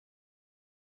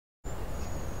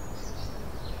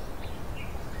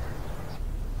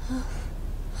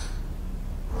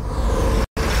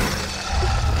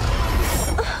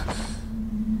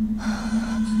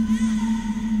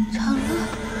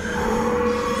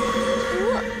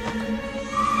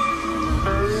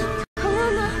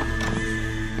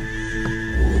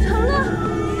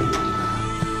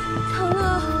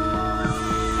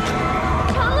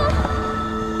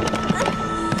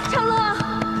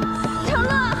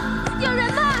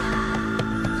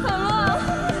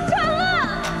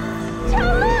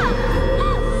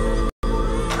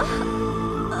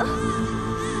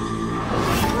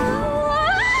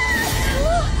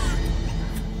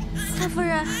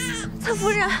侧夫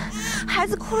人，孩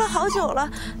子哭了好久了，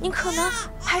你可能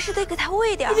还是得给他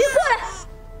喂点。你别过来！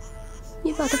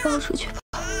你把他抱出去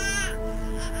吧，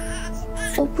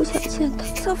我不想见他。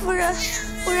侧夫人，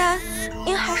不然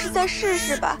您还是再试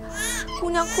试吧。姑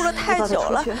娘哭了太久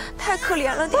了，太可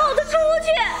怜了点。抱他出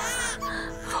去！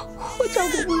我照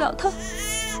顾不了他，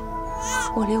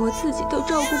我连我自己都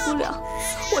照顾不了，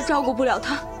我照顾不了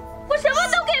他，我什么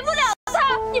都给不了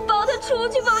他。你抱他出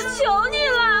去吧，我求你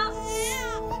了。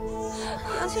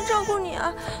 娘亲照顾你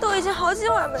啊，都已经好几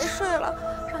晚没睡了，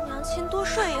让娘亲多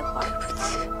睡一会儿。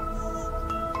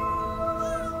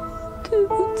对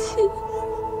不起，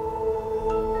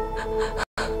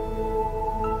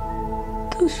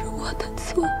都是我的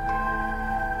错，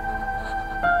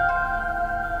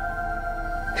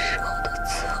是我的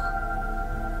错，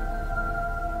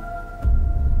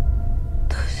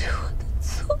都是我的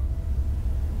错。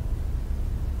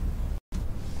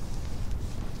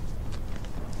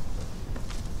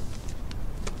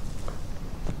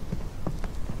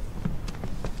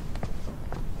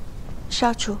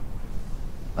 少主，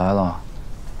来了。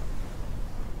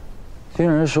听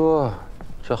人说，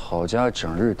这郝家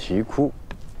整日啼哭，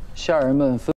下人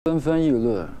们纷纷议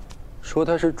论，说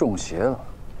他是中邪了。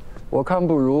我看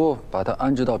不如把他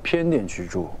安置到偏殿居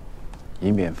住，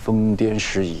以免疯癫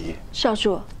失仪。少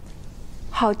主，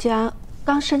郝家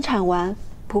刚生产完，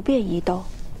不便移动。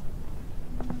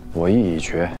我意已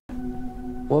决。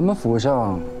我们府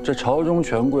上这朝中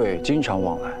权贵经常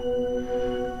往来。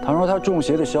 倘若他中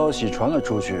邪的消息传了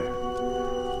出去，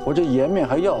我这颜面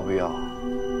还要不要？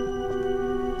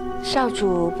少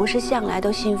主不是向来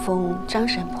都信奉张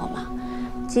神婆吗？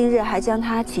今日还将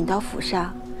她请到府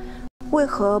上，为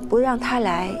何不让她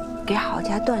来给郝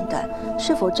家断断，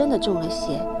是否真的中了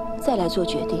邪，再来做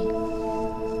决定？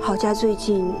郝家最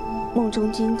近梦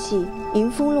中惊悸，迎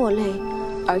风落泪，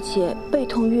而且背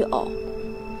痛欲呕，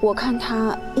我看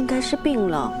她应该是病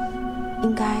了。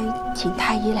 应该请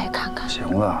太医来看看。行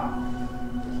了，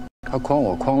他诓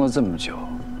我诓了这么久，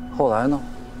后来呢？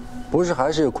不是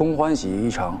还是空欢喜一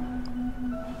场？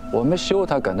我们休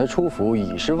他赶他出府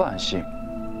已是万幸，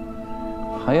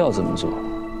还要这么做？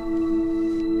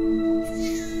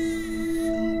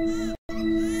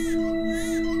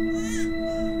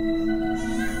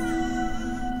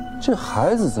这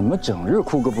孩子怎么整日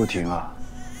哭个不停啊？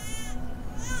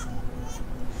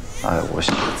爱我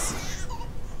惜子。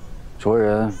 着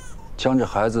人将这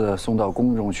孩子送到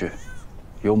宫中去，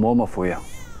由嬷嬷抚养，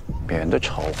免得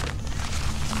吵我。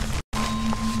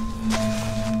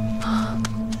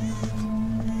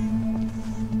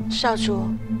少主，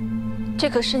这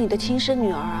可是你的亲生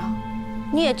女儿啊！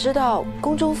你也知道，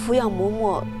宫中抚养嬷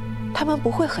嬷，他们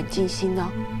不会很尽心的。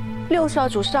六少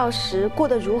主少时过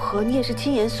得如何，你也是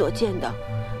亲眼所见的，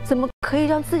怎么可以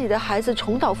让自己的孩子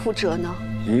重蹈覆辙呢？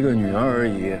一个女儿而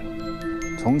已。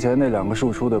 从前那2个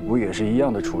庶出的不也是一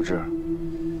样的处置？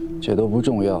这都不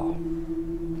重要，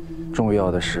重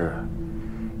要的是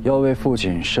要为父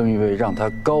亲生一位让他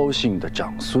高兴的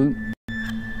长孙。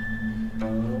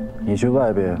你去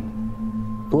外边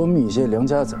多觅些良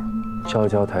家子儿，悄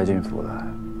悄抬进府来，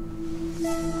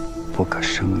不可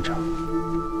声张。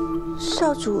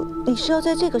少主，你是要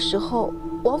在这个时候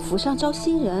往府上招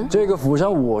新人？这个府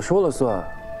上我说了算，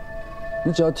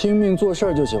你只要听命做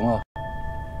事就行了。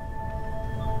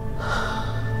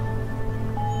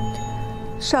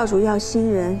 少主要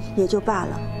新人也就罢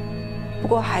了，不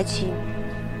过还请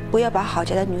不要把郝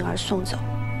家的女儿送走。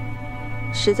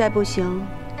实在不行，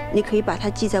你可以把她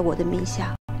记在我的名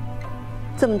下。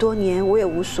这么多年我也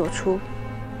无所出，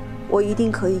我一定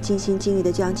可以尽心尽力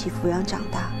地将其抚养长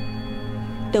大。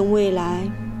等未来，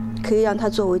可以让她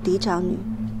作为嫡长女，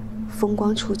风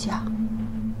光出嫁。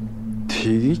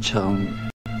嫡长女，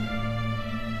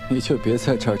你就别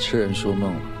在这儿痴人说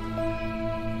梦了。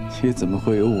 你怎么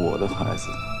会有我的孩子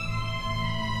呢？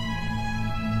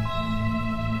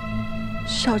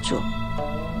少主，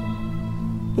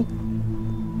你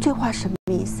这话什么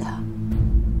意思啊？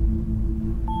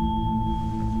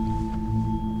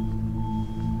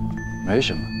没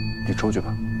什么，你出去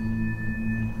吧。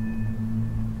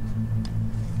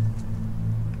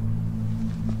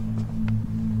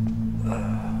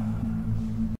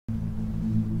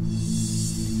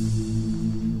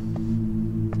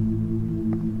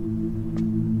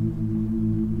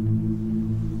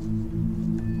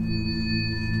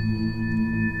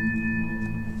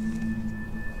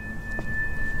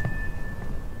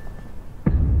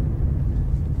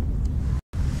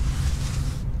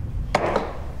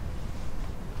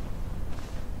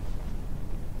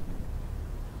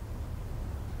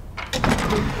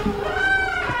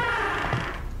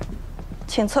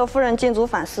请侧夫人禁足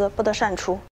反思，不得擅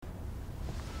出。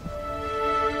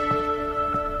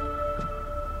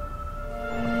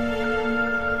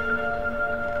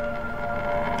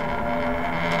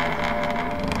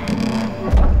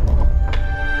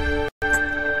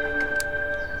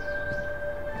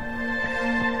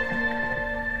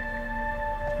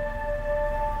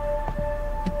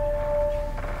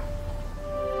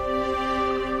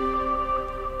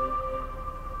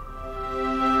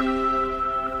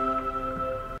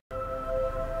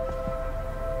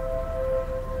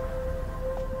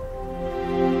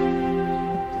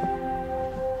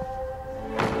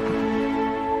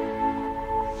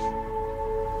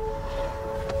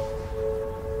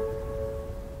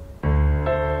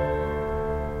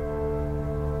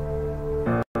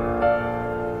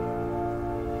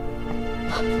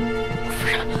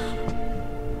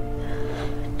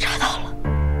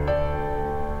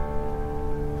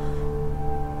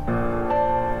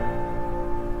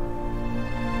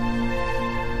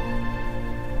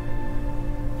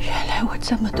 我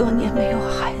这么多年没有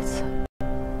孩子，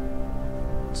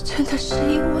真的是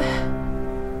因为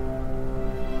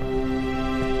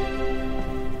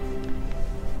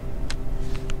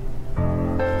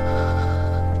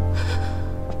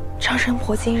张神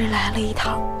婆今日来了一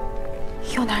趟，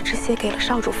又拿这些给了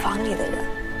少主房里的人，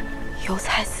油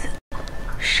菜籽、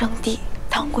生地、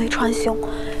当归、川芎，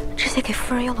这些给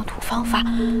夫人用的土方法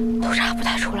都查不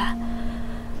太出来。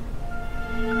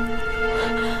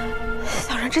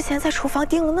 小人之前在厨房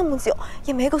盯了那么久，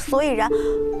也没个所以然。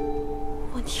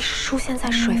问题是出现在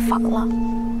水房了。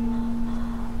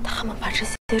他们把这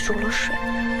些煮了水，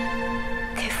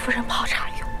给夫人泡茶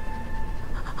用。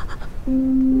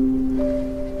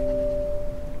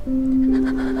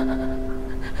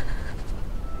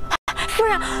夫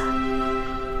人，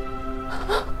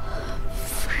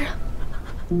夫人，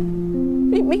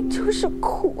明明就是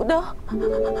苦的，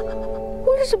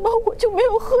为什么我就没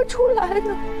有喝出来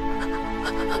呢？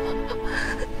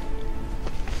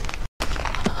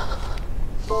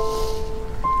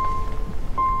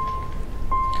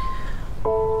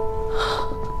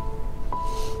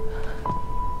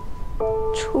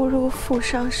 初入府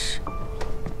上时，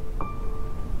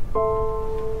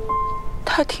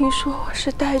他听说我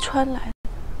是代川来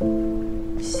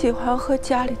的，喜欢喝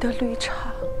家里的绿茶。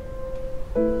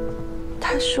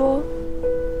他说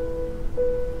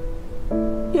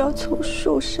要从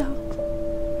树上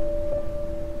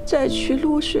摘取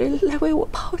露水来为我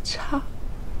泡茶。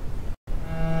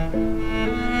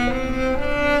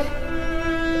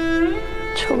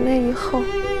从那以后，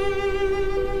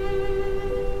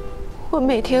我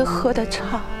每天喝的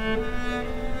茶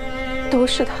都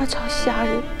是他找下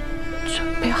人准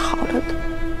备好了的。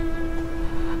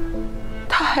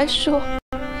他还说，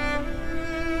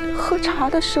喝茶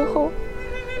的时候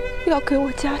要给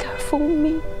我加点蜂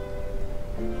蜜，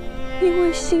因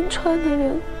为新川的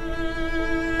人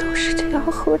都是这样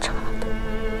喝茶的。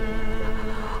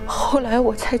后来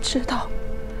我才知道，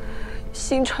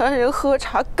新川人喝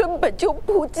茶根本就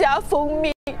不加蜂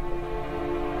蜜。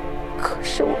可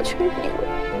是我却以为，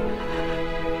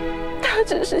他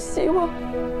只是希望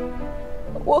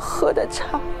我喝的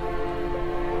茶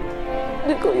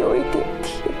能够有一点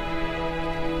甜，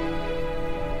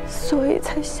所以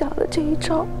才想了这一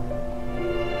招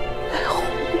来哄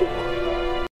我。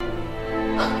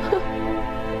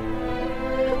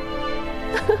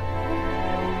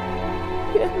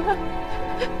原来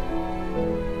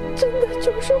真的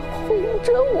就是哄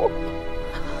着我。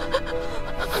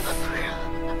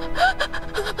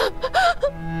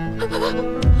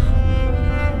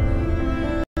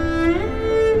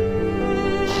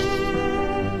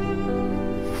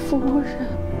夫人。夫人，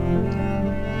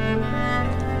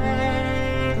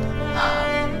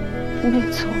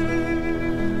没错，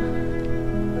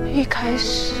一开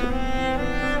始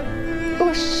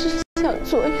我是想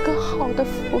做一个好的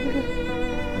夫人，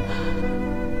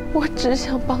我只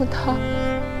想帮他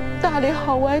打理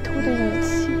好外头的一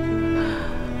切。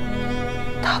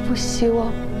他不希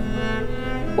望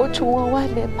我总往外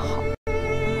面跑，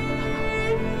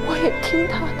我也听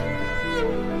他的，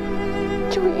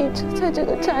就一直在这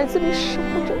个宅子里守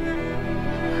着。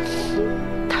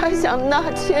他想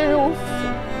纳妾入府，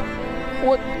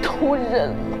我都忍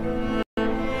了。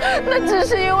那只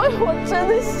是因为我真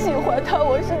的喜欢他，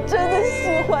我是真的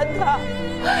喜欢他，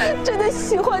真的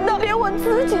喜欢到连我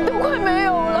自己都快没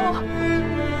有了。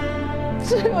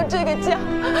只有这个家，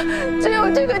只有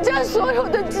这个家所有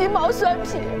的鸡毛蒜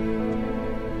皮，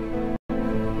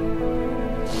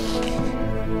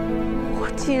我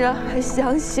竟然还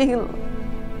相信了。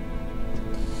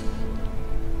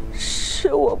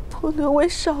是我不能为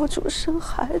少主生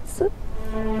孩子，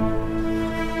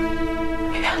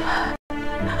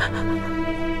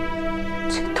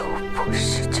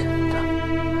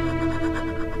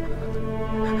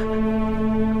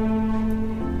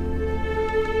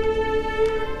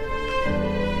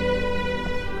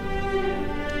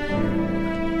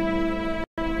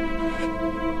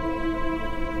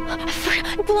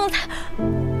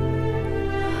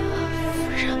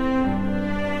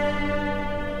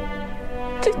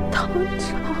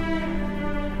长，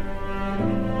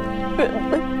原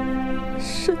本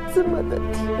是这么的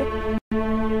甜，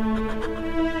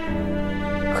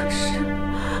可是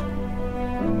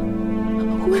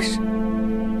为什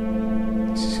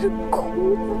么是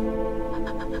苦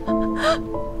啊？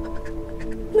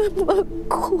那么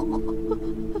苦。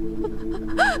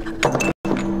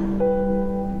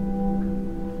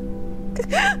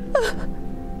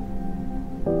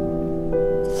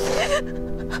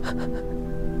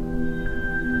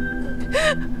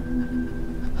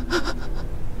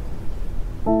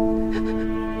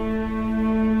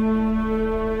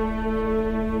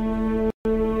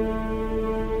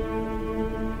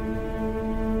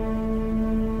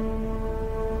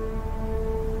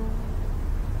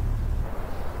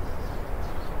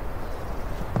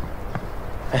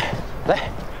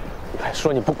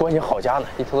 说你不关心郝家呢，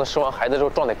一听他生完孩子之后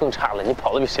状态更差了，你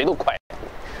跑得比谁都快。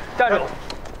站住！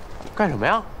干什么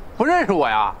呀？不认识我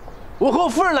呀？我和我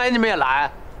夫人来，你们也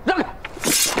来？让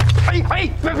开！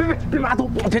别拉倒！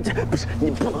这不是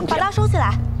你不能这样。把刀收起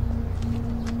来。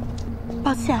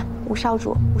抱歉，吴少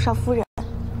主、吴少夫人。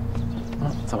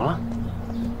怎么了？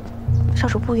少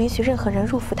主不允许任何人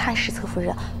入府探视侧夫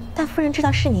人，但夫人知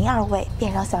道是您二位，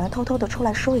便让小人偷偷的出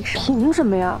来说一声。凭什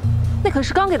么呀？那可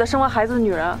是刚给他生完孩子的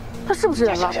女人。 她是不是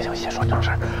人了？行，先说正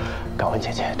事。敢问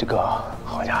姐姐，这个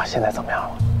郝家现在怎么样了？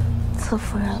侧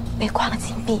夫人被关了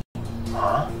禁闭。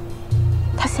啊？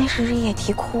她先是日夜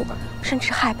啼哭，甚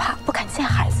至害怕，不敢见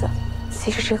孩子。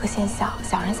其实这个现象，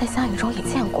小人在乡野中也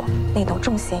见过。那等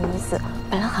重贤女子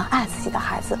本来很爱自己的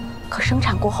孩子，可生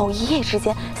产过后一夜之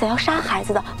间想要杀孩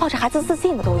子的，抱着孩子自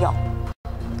尽的都有。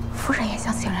夫人也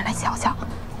想请人来瞧瞧，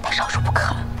但少主不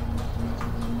肯。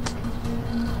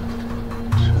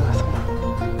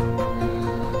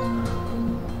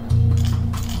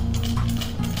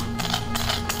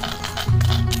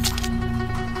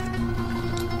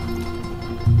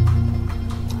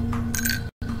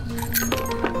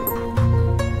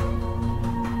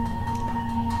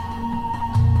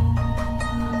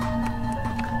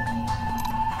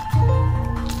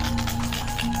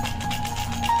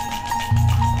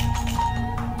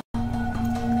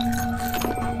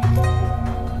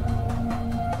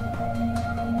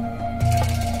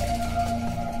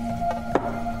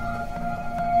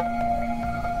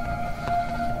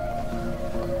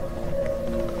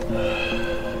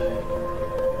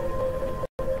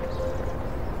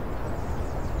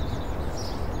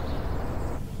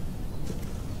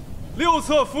 六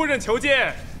侧夫人求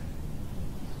见。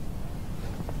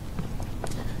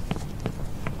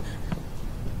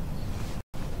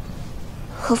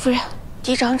何夫人，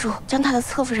嫡长主将他的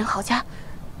侧夫人郝家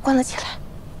关了起来，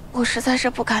我实在是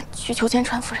不敢去求见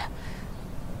川夫人，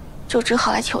就只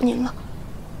好来求您了。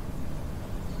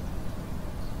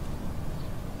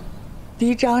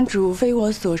嫡长主非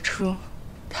我所出，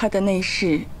他的内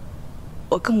事，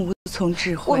我更无从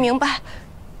智慧。我明白，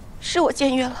是我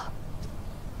僭越了。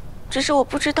 只是我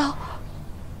不知道，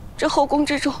这后宫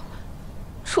之中，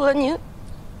除了您，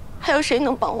还有谁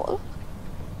能帮我了？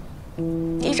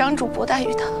嫡长主薄待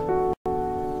于他，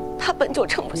他本就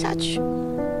撑不下去。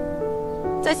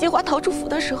在西华逃出府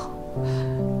的时候，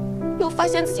又发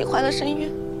现自己怀了身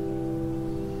孕。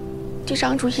嫡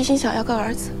长主一心想要个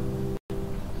儿子，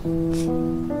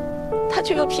他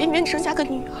却又偏偏生下个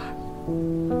女儿，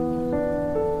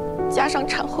加上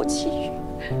产后气郁，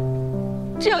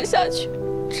这样下去。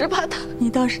 只怕他，你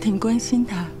倒是挺关心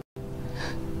他。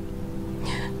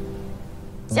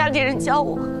家里人教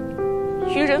我，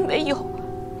与人为友，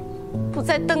不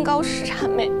再登高视谄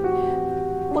媚，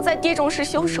不再跌重视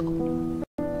羞首。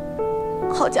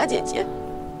郝家姐姐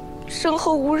身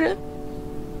后无人，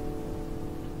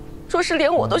若是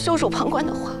连我都袖手旁观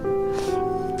的话，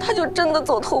她就真的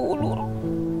走投无路了。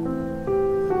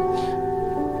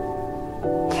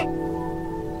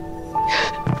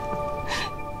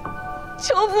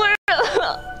 求夫人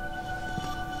了！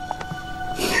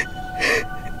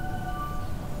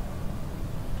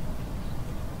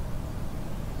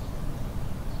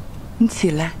你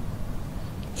起来，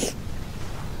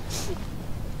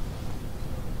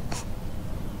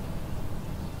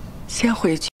先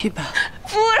回去吧。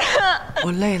夫人，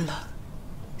我累了，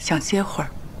想歇会儿。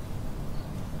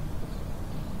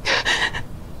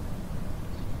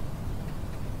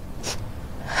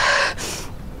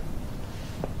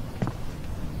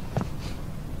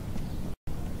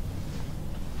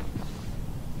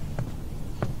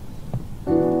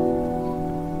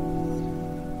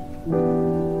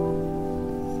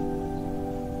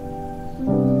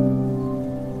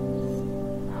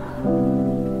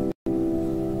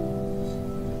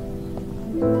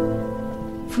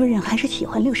夫人还是喜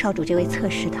欢六少主这位侧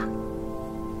室的。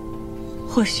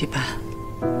或许吧。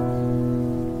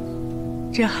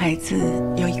这孩子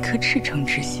有一颗赤诚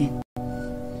之心。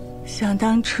想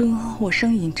当初我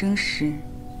生尹征时，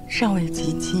尚未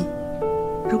及笄，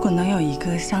如果能有一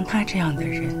个像他这样的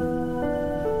人，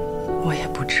我也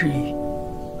不至于。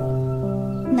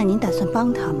那您打算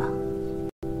帮他吗？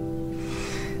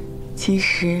其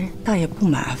实倒也不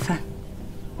麻烦，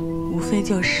无非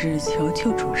就是求求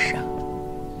主上。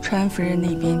川夫人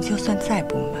那边就算再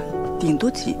不满，顶多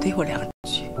挤兑我2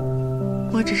句。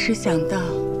我只是想到，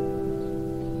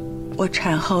我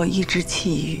产后一直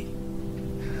气郁，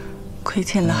亏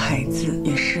欠了孩子，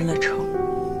也失了宠。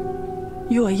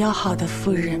与我要好的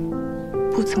夫人，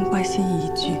不曾关心一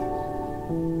句。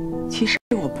其实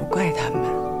我不怪他们，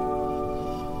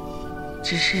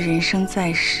只是人生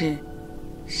在世，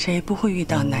谁不会遇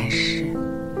到难事？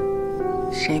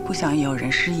谁不想有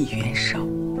人施以援手？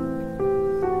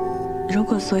如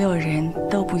果所有人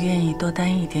都不愿意多担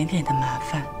一点点的麻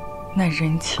烦，那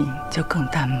人情就更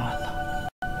淡漠了。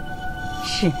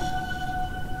是。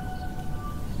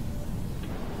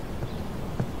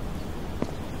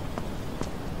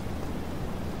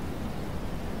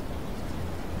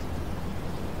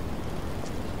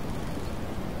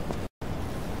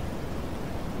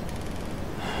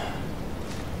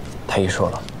太医说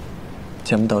了，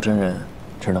见不到真人，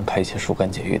只能派一些疏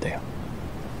肝解郁的药。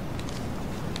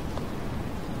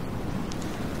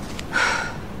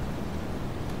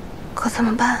可怎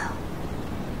么办啊？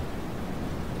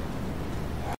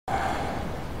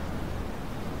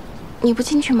你不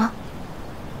进去吗？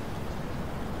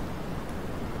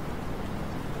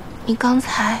你刚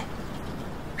才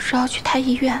说要去太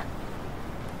医院，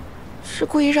是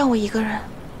故意让我一个人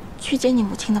去见你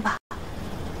母亲的吧？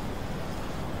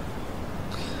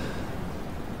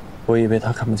我以为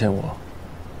他看不见我，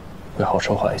会好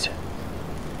说话一些，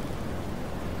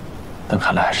但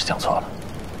看来还是想错了。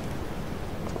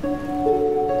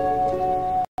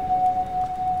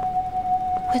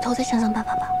回头再想想办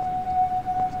法吧。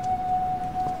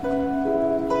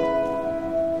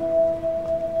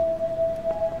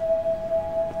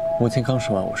母亲刚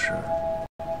生完我时，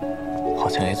好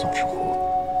像也总是哭，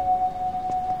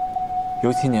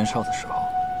尤其年少的时候，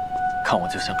看我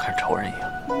就像看仇人一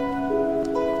样。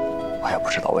我也不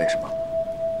知道为什么，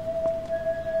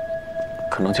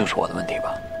可能就是我的问题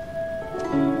吧。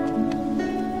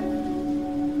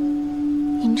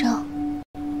嬴政，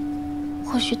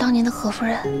或许当年的何夫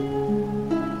人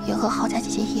也和郝家姐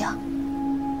姐一样，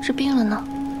是病了呢。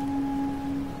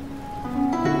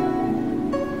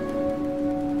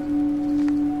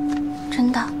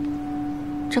真的，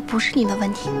这不是你的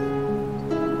问题。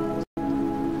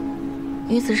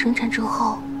女子生产之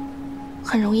后，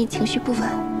很容易情绪不稳，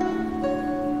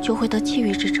就会得气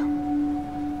郁之症。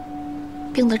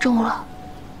病得重了，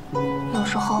有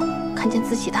时候看见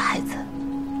自己的孩子，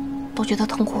都觉得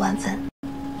痛苦万分。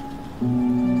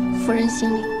夫人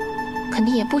心里肯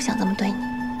定也不想这么对你，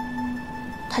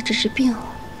她只是病了，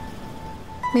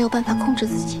没有办法控制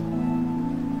自己。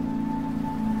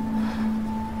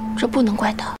这不能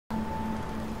怪她，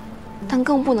但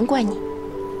更不能怪你。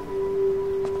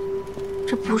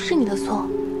这不是你的错。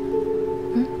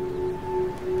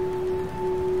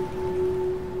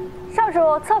少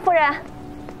主，侧夫人。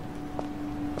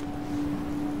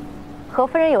何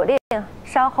夫人有令，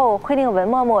稍后会令文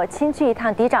嬷嬷亲去一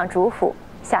趟嫡长主府，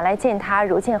想来见她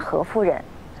如见何夫人，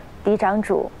嫡长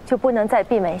主就不能再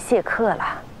闭门谢客了。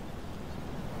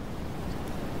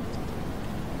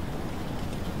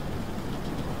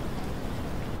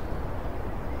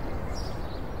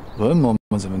文嬷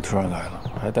嬷怎么突然来了？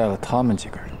还带了他们几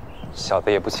个人？小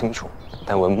的也不清楚，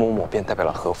但文嬷嬷便代表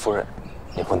了何夫人，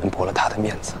也不能驳了她的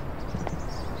面子。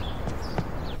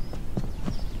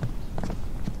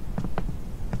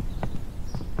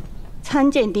参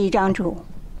见嫡长主，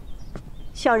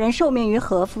小人受命于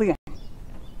何夫人，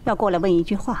要过来问一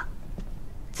句话。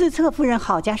自侧夫人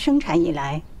郝家生产以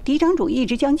来，嫡长主一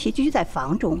直将其居在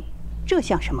房中，这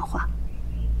像什么话？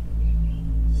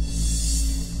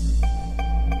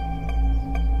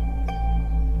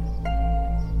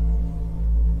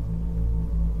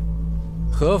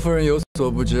何夫人有所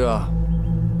不知啊，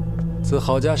自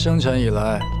郝家生产以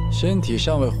来，身体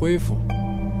尚未恢复，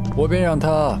我便让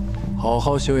她好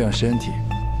好休养身体。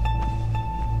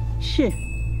是，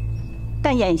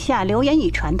但眼下流言已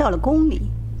传到了宫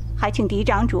里，还请嫡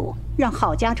长主让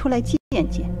郝家出来见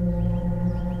见。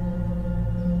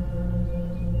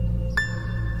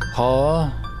好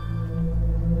啊，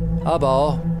阿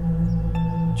宝，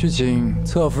去请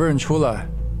侧夫人出来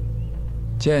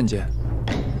见见。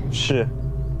是。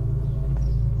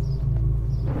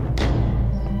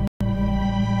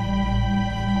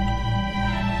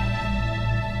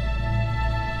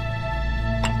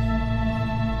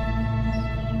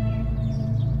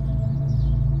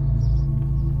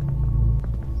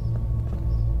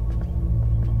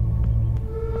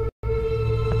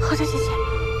好佳姐姐，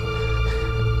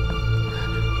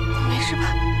你没事吧？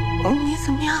你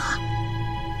怎么样啊？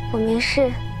我没事，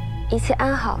一切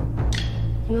安好，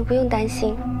你们不用担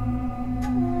心。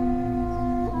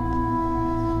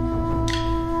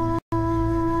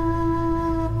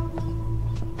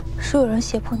是有人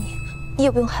胁迫你，你也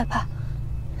不用害怕。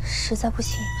实在不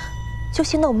行，就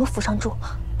先到我们府上住。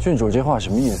郡主这话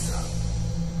什么意思？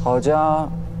郝家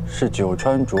是久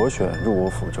川卓选入我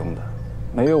府中的，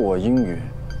没有我应允，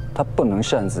他不能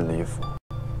擅自离府。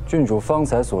郡主方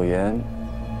才所言，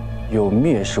有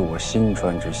蔑视我新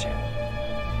川之嫌。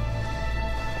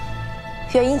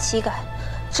原因岂敢？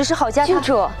只是郝家郡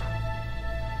主，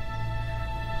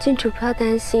郡主不要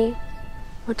担心，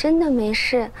我真的没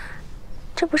事，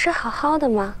这不是好好的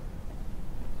吗？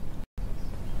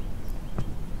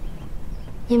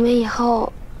你们以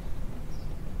后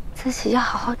自己要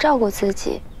好好照顾自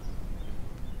己，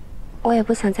我也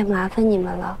不想再麻烦你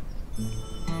们了，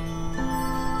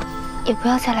也不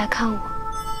要再来看我。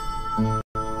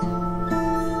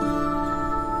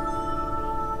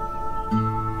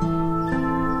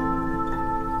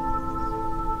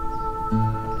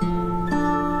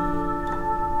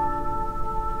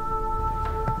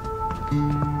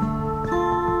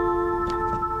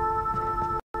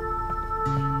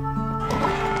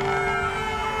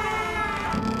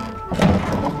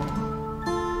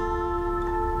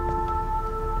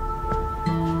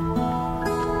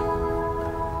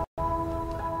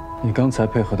你刚才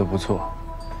配合的不错，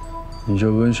你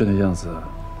这温顺的样子，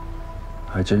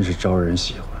还真是招人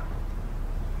喜欢。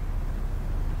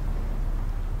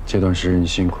这段时日你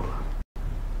辛苦了，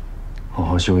好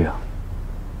好休养。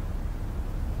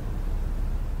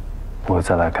我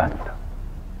再来看你的。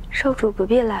少主不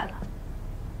必来了，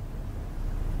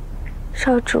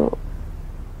少主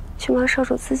去忙少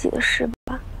主自己的事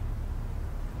吧。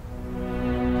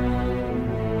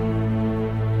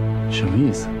什么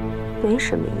意思？没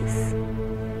什么意思，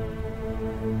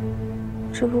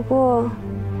只不过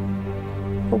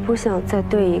我不想再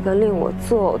对一个令我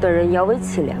作呕的人摇尾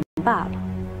乞怜罢了。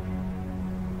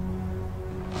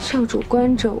少主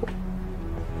关着我，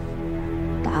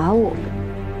打我，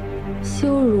羞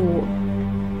辱我，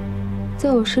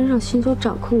在我身上寻求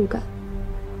掌控感，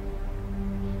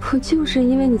不就是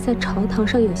因为你在朝堂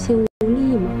上有心无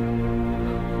力吗？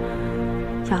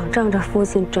仰仗着父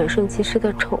亲转瞬即逝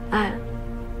的宠爱，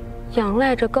仰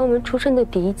赖着肛门出身的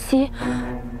嫡妻，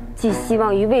寄希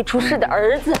望于未出世的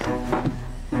儿子，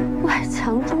外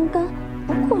强中干，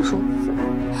不过如此。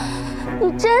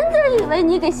你真的以为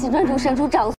你给席专主生出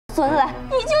长孙来，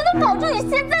你就能保住你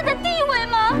现在的地位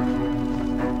吗？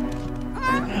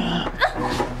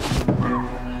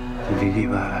里里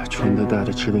外外穿的、戴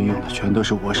的、吃的、用的，全都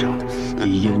是我赏的。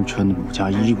你燕川的母家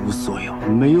一无所有，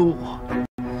没有我，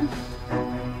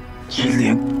你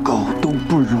连狗都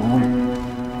不如。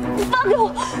你放开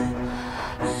我！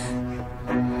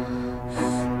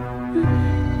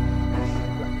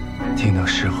听到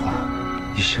实话，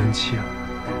你生气了。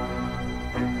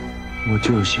我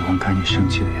就是喜欢看你生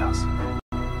气的样子。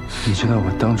你知道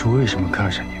我当初为什么看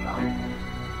上你吗？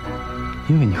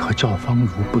因为你和赵芳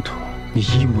如不同，你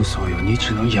一无所有，你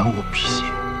只能养我皮鞋。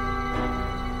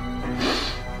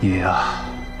你呀，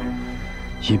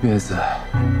一辈子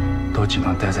都只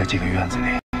能待在这个院子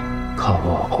里，靠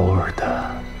我偶尔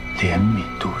的怜悯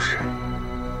度日。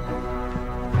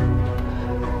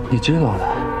你知道的，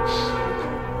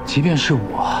即便是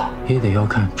我，也得要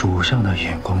看主上的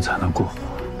眼光才能过活。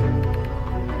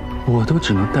我都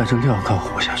只能带着镣铐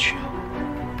活下去。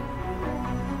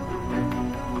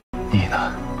你呢？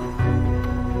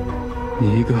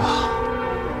你一个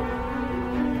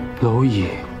蝼蚁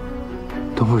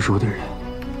都不如的人，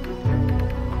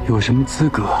有什么资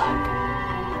格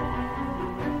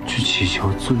去祈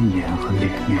求尊严和脸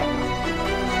面呢？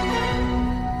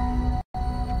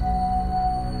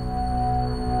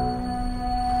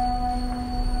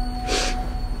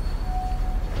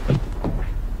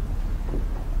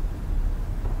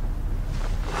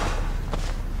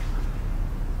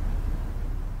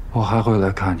我还会来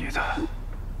看你的，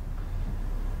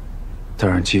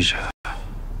但是记着，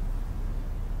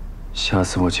下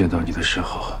次我见到你的时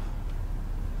候，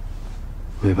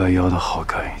尾巴摇得好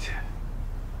看一点。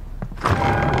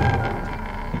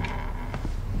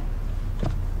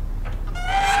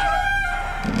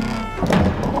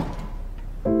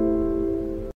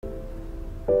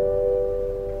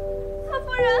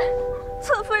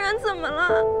侧夫人怎么了？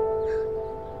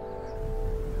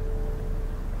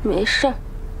没事。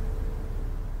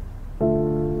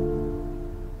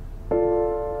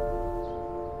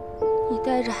你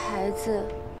带着孩子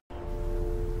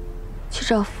去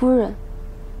找夫人，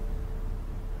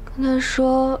跟她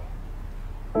说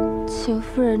请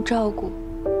夫人照顾。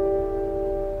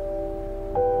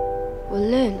我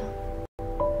累了，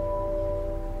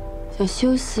想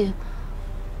休息。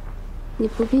你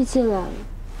不必进来了。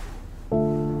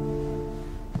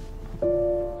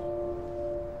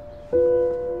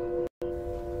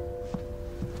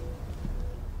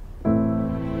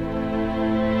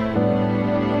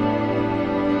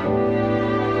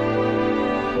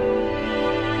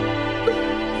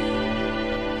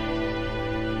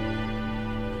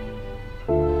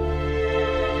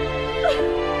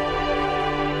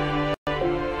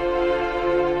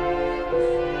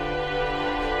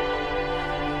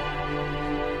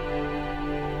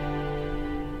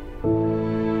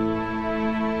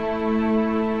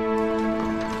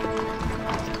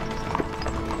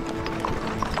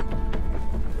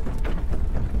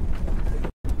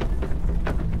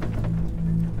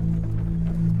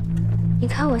你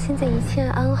看我现在一切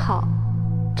安好，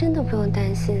真的不用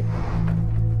担心。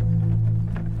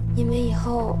你们以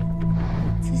后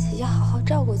自己要好好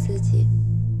照顾自己。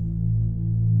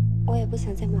我也不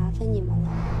想再麻烦你们了，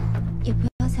也不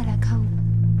要再来看我。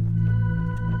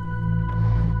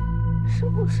是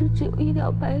不是只有一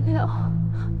了百了，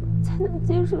才能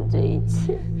结束这一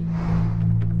切？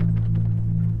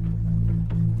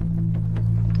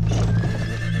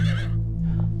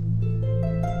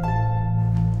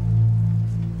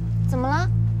怎么了？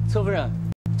侧夫人，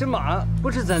这马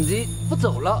不知怎的不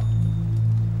走了。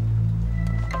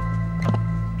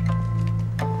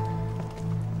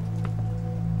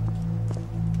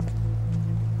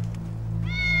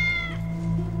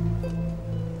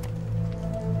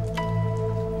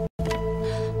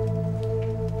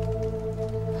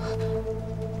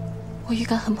我预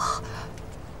感很不好，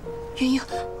云英，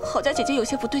郝家姐姐有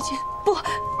些不对劲，不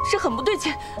是很不对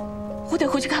劲，我得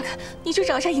回去看看。你去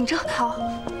找一下尹正。好。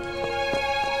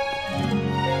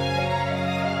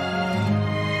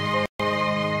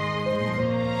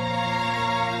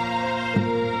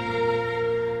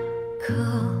渴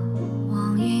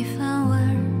望一份温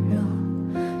热，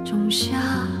种下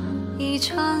一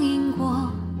场因果，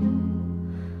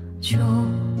旧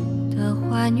的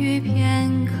欢愉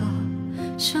片刻。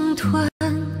生吞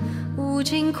无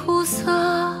尽苦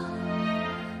涩，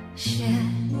写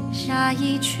下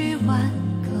一曲挽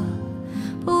歌，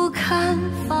不堪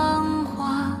芳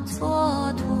华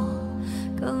蹉跎，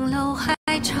更楼还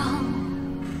长，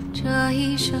这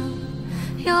一生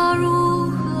要如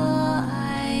何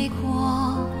爱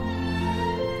过？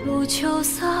如秋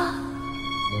色，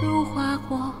如花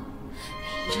火，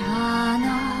一刹那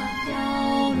凋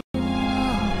落，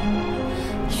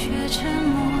却沉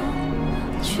默。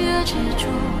却执着，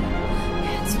愿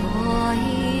做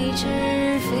一只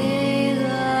飞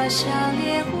蛾向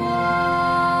烈火。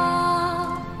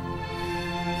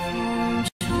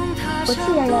我既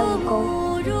然来武功，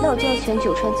那我就要选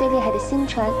九川最厉害的新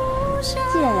川。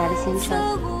既然来了新川，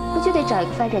我就得找一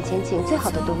个发展前景最好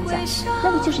的东家，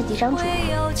那不就是嫡长主吗？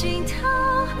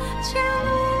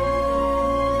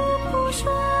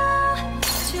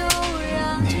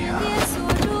你呀，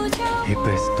一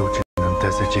辈子都只能待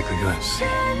在这个院子里，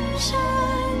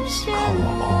靠我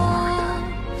偶尔的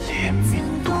怜悯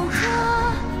度日。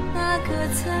那个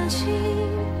曾经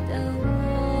的我，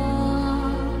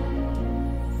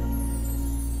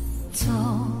走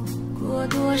过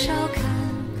多少坎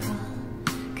坷，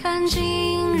看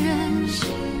尽人心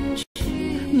去。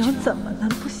你要怎么能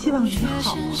不希望你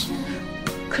好？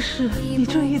可是你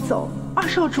这一走，二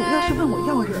少主要是问我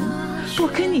要人，我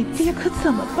跟你爹可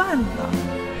怎么办呢？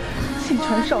信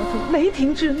川少主雷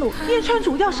霆之怒，燕川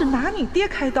主要是拿你爹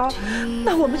开刀，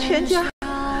那我们全家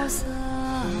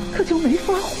可就没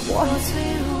法活了。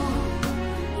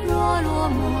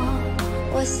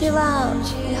我希望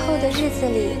以后的日子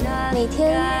里，每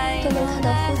天都能看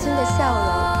到夫君的笑容。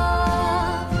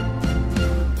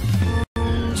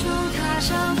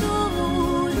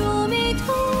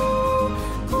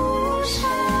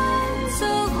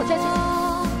郝家姐姐，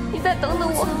你再等等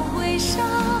我。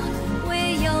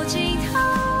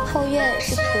后院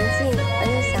是平静而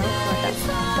又祥和的，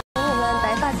等我们白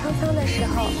发苍苍的时候，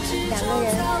两个人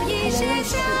还能一起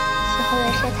去后院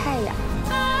晒太阳。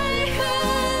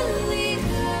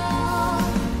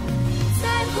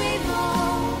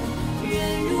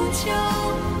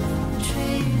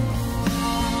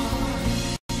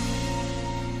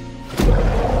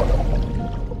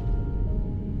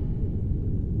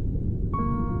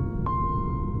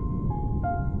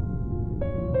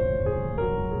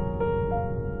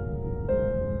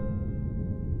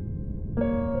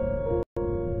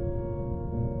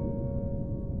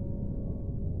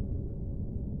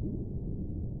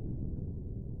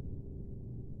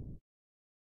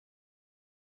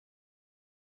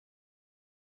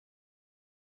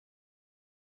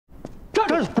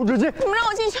干什么？不准进！你们让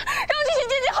我进去，让我进去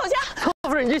见见郝家。侧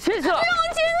夫人，你进去了。让我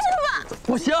进去吧。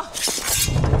不行，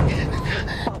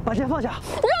把剑放下。让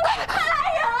开！他来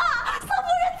人了，侧夫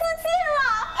人自尽了。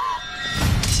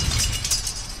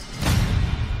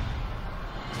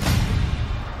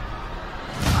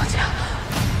郝家，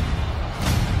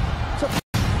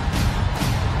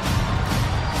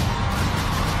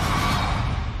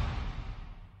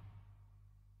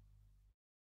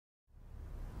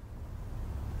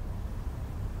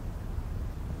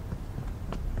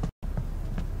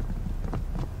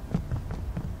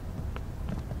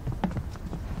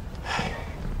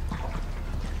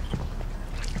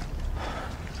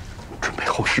准备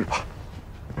后事吧。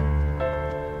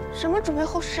什么准备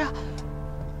后事啊？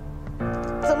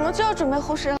怎么就要准备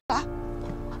后事了？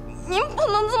您不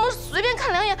能这么随便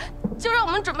看两眼就让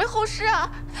我们准备后事啊！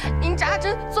您扎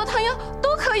针、做汤药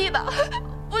都可以的。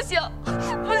不行，不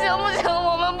行，不行，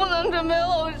我们不能准备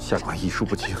后事。下官医术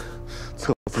不精，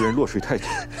侧夫人落水太久，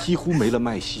几乎没了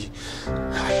脉息，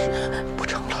还是不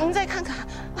成了。您再看看，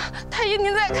太医，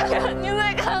您再看看，您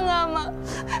再看看嘛。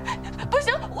不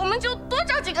行，我们就多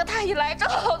找几个太医来，找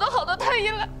好多太医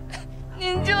来。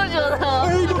您救救他！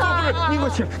哎，侧夫人，您给我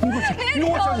请，您给我请，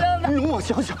容我想想，容我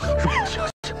想想，容我想想，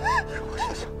容我想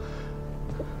想。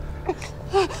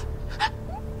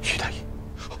徐太医，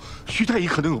徐太医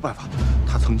可能有办法。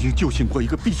他曾经救醒过一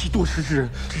个闭气多时之人，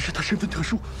只是他身份特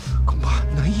殊，恐怕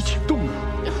难以请动啊。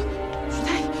徐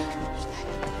太医，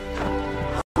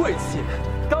晦气！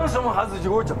刚生完孩子就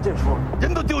给我整这出，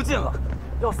人都丢尽了，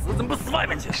要死怎么不死外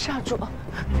面去？少主，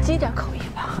积点口意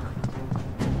吧。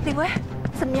李维，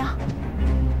怎么样？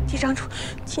狄长主，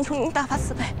请求您大发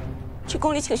慈悲，去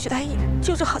宫里请徐太医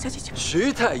救治郝家姐姐。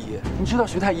徐太医，你知道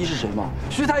徐太医是谁吗？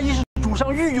徐太医是主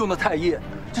上御用的太医。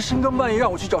这深更半夜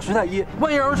让我去找徐太医，万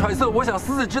一让人揣测我想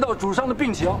私自知道主上的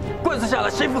病情，官司下来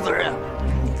谁负责任啊？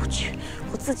你不去，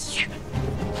我自己去。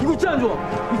你给我站住！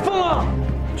你疯了！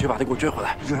你去把他给我追回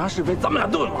来，惹上是非，咱们俩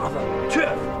都有麻烦。去！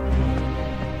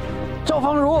赵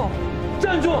芳如，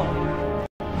站住！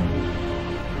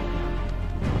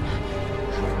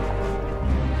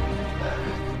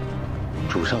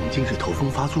主上今日头风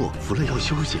发作，服了药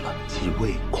休息了，几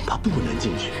位恐怕不能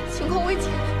进去。情况危急，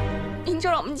您就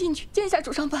让我们进去见一下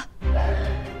主上吧。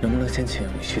能不能先请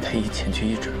徐太医前去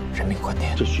医治，人命关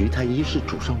天？这徐太医是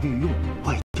主上御用，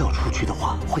外调出去的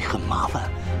话会很麻烦，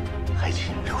还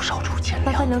请刘少主见谅。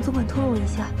麻烦梁总管通融一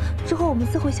下，之后我们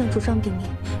自会向主上禀明，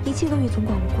一切都与总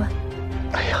管无关。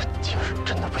哎呀，今日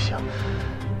真的不行，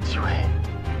几位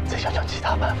再想想其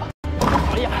他办法。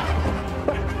哎呀，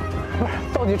不是，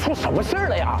到底出什么事儿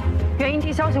了呀？元英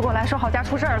听消息过来，说郝家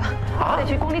出事儿了，得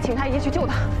去宫里请太医去救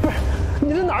他。不是，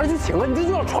你这哪儿去请啊？你这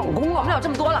就要闯宫啊！管不了这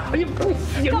么多了。哎呀，不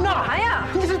行啊！干嘛呀？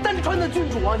你是丹川的郡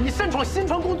主啊，你擅闯新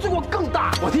传宫，罪过更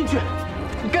大。我进去，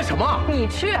你干什么？你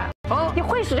去啊？你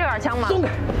会使这杆枪吗？松开！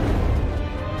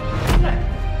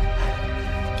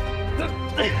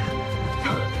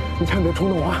你千万别冲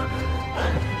动啊！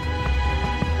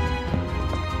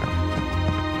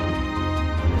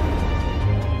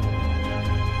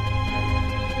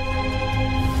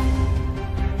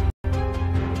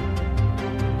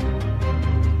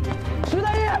徐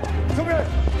大爷，是不是？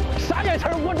啥眼神？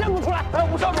我认不出来。哎，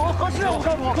武少主，合适啊，武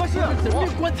少主，合适。人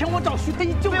命关天，我找徐太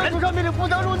医救人。主上命令不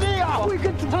得入境呀！我会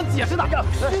跟主上解释的。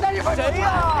徐太医，谁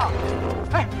呀？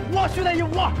哎，我徐太医，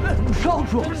我武少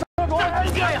主。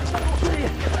哎呀，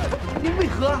你为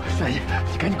何？徐太医，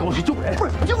你赶紧跟我去救人。不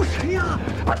是救谁呀？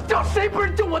救谁不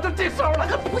是救我的这时候了？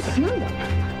可不行呀！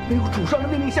没有主上的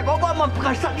命令下，万万不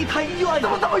敢擅离太医院。怎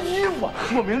么这么迂腐？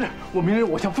我明日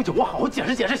我向父亲我好好解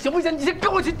释解释，行不行？你先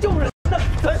跟我去救人。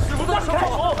咱使不得，使不得，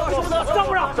使不得，让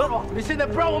不让？你现在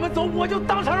不让我们走，我就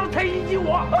当场让太医医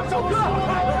我。少哥，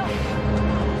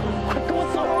快跟我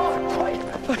走！快！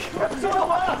少哥，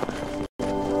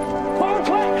往后退！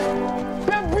别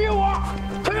逼我！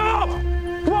退后！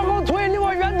往后退，离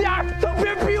我远点儿！都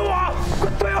别逼我！快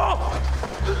退后！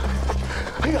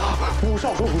哎呀，武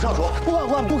少主，万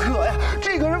万不可呀！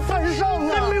这个人犯上啊！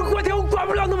人命关天，我管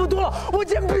不了那么多，我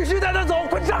今天必须带他走！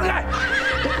快让开！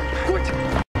快！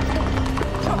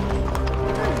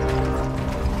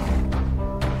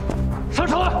上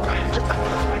车！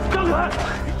让开！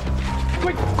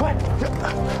快！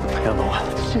杨总啊，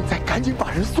现在赶紧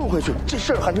把人送回去，这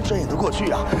事儿还能遮掩得过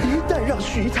去啊？一旦让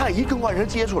徐太医跟外人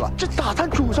接触了，这打探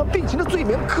主上病情的罪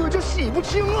名可就洗不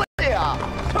清了呀！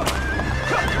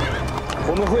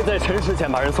我们会在辰时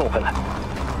前把人送回来，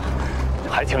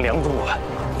还请梁主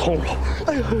通融。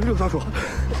哎呀，刘少主，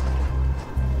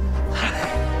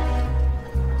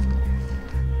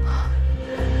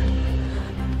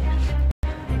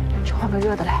去换个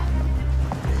热的来。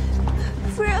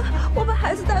夫人，我把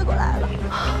孩子带过来了，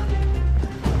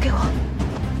给我。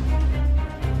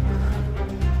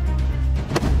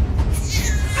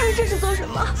夫人，这是做什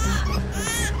么？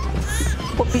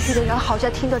我必须得让郝家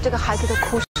听到这个孩子的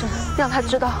哭声，让他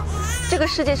知道，这个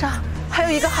世界上还有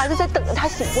一个孩子在等着他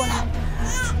醒过来。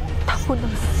他不能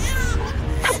死，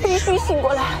他必须醒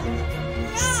过来。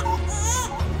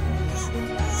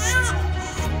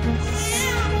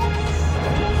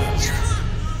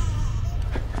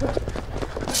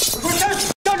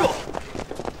站住！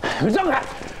让开！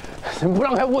你们不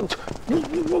让开，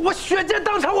我血溅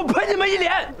当场，我喷你们一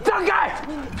脸！让开！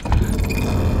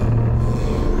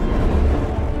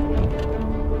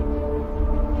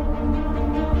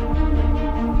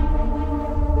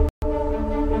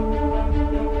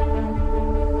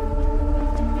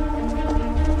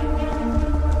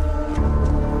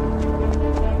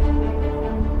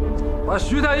把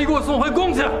徐太医给我送回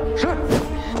宫去。是，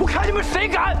我看你们谁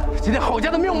敢！今天郝家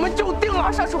的命我们就定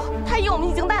了。少主，太医我们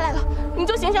已经带来了，你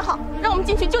就行行好，让我们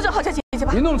进去救救郝家姐姐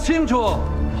吧。你弄清楚，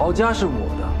郝家是我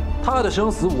的，他的生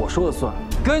死我说了算，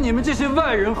跟你们这些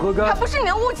外人何干？他不是你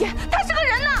的误解，他是个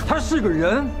人呐。他是个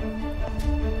人？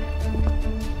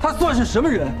他算是什么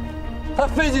人？他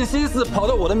费尽心思跑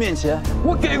到我的面前，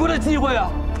我给过他机会啊，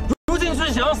如今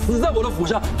却想要死在我的府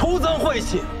上，徒增晦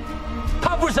气。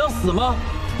他不是想死吗？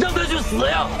让他去死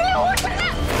呀！你无耻！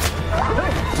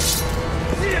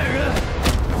贱人！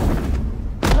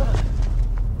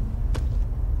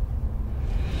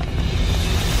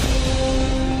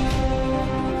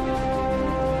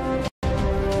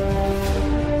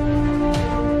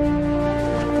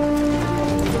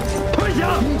退下！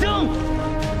争！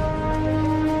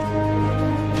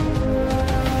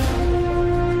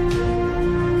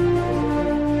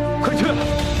快去！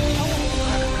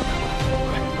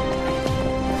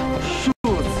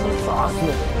杂碎！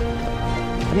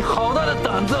你好大的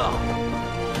胆子！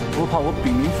不怕我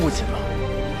禀明父亲吗？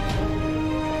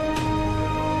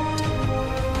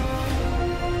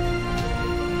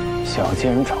想要接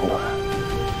人长短，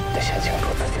得先清楚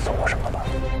自己做过什么吧。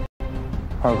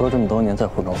二哥这么多年在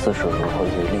湖中寺是如何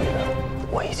遇立的，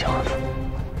我一清二楚。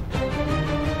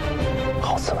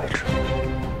好自为之。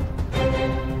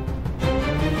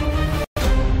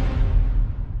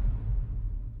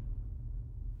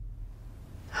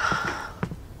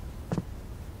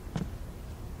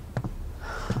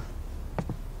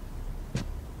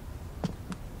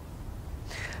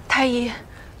太医，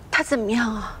他怎么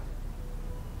样啊？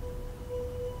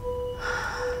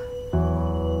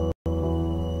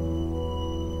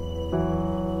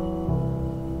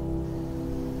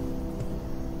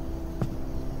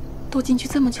都进去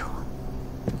这么久了，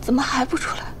怎么还不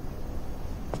出来？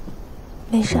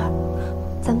没事儿，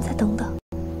咱们再等等。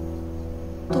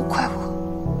都怪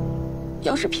我，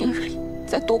要是平日里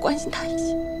再多关心他一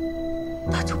些，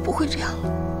他就不会这样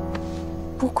了。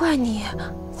不怪你，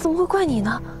怎么会怪你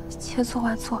呢？千错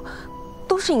万错，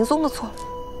都是尹松的错。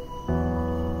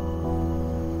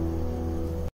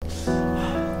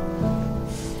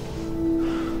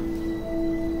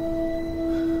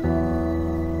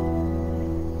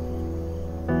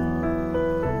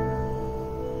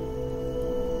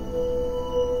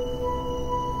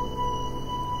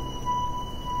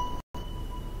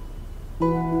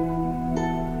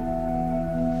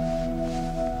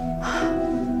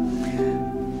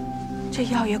这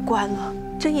药也灌了，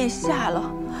针也下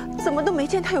了，怎么都没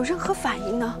见他有任何反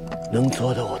应呢？能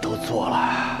做的我都做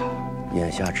了，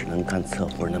眼下只能看侧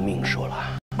夫人的命数了。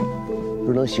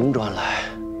若能行转来，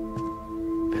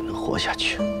便能活下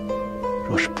去；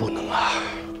若是不能啊，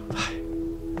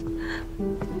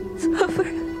侧夫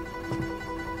人，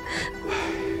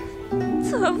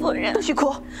侧夫人，不许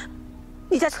哭！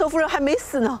你家侧夫人还没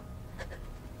死呢。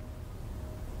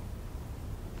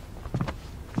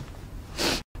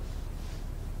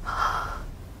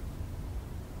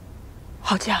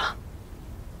郝家，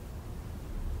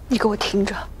你给我听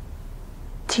着，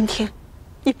今天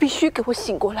你必须给我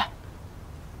醒过来，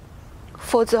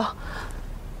否则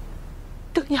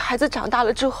等你孩子长大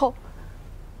了之后，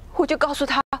我就告诉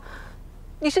他，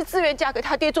你是自愿嫁给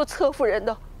他爹做侧夫人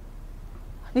的。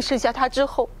你生下他之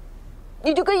后，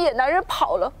你就跟野男人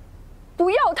跑了，不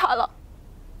要他了。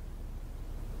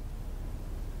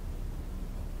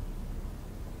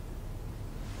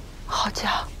郝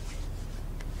家，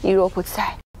你若不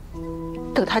在，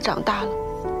等他长大了，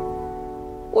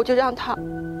我就让他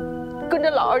跟着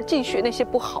老二净学那些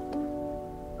不好的。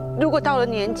如果到了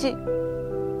年纪，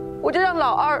我就让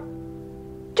老二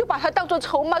就把他当作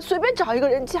筹码，随便找一个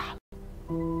人嫁了，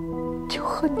就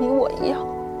和你我一样，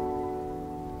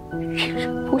遇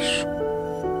人不淑，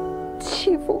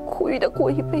弃妇苦育的过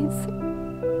一辈子。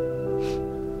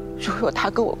如若他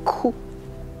跟我哭，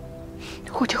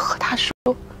我就和他说：“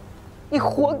你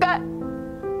活该！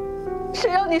谁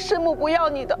让你生母不要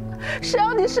你的？谁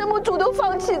让你生母主动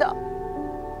放弃的？”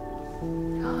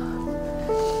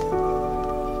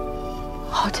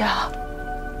郝家，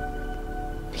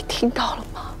你听到了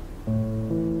吗？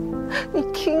你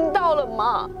听到了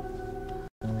吗？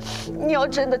你要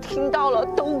真的听到了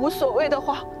都无所谓的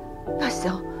话，那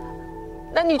行，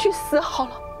那你去死好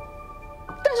了。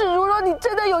但是如若你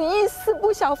真的有一丝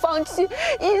不想放弃，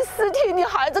一丝替你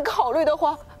孩子考虑的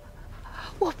话，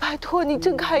我拜托你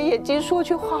睁开眼睛说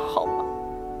句话好吗？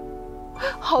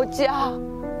郝家，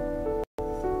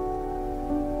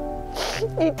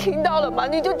你听到了吗？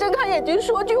你就睁开眼睛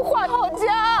说句话，郝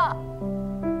家，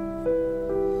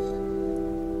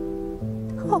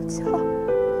郝家。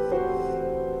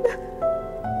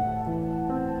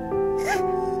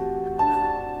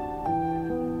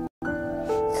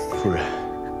夫人，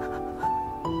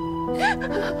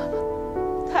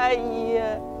太医，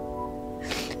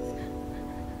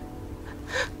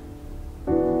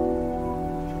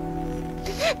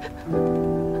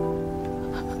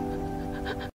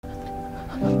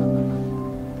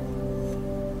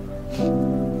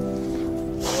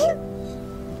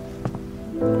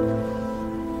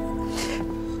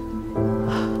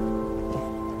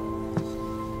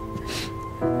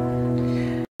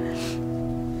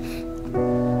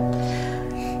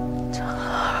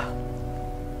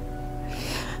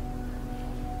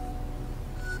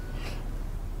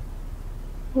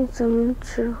你怎么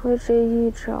只会这一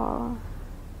招啊？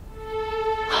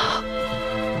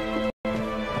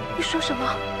你说什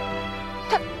么？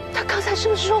他刚才是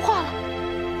不是说话了？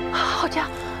郝家，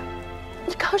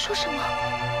你刚刚说什么？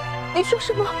你说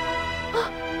什么？啊？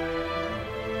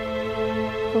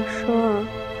我说，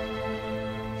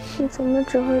你怎么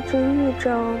只会这一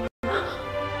招啊？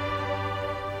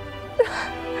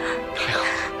太好了，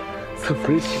侧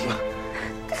夫人醒了，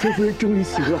侧夫人终于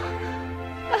醒了。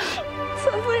侧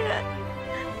夫人，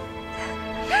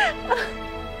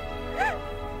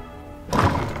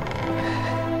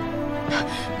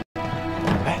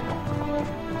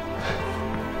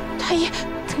太医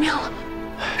怎么样了？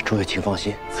诸位请放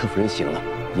心，侧夫人醒了，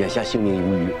眼下性命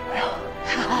无虞。哎呀，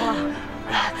太好了！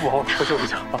不好，多休息一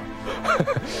下啊。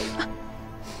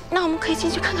那我们可以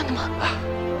进去看看他吗？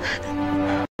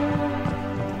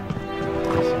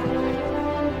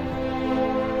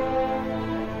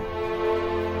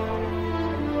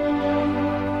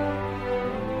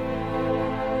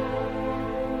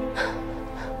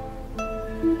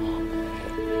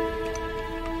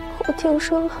我听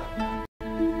说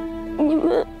你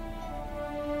们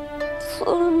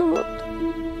做了那么多，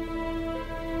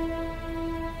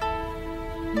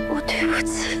我对不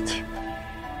起你们。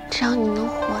只要你能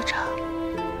活着，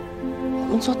我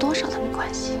们做多少都没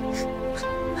关系。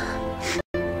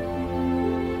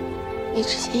你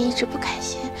之前一直不开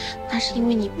心，那是因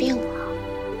为你病了。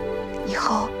以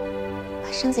后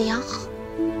把身子养好，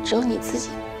只有你自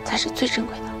己才是最珍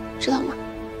贵的，知道吗？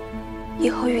以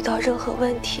后遇到任何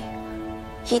问题，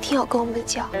一定要跟我们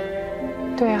讲。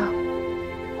对啊，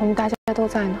我们大家都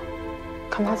在呢，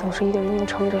干嘛总是一个人硬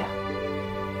撑着呀？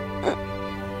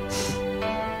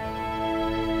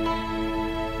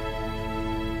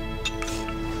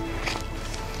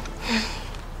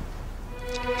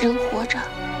人活着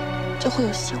就会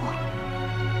有希望，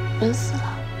人死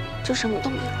了就什么都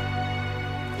没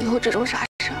有。以后这种傻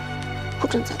事不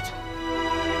准再做。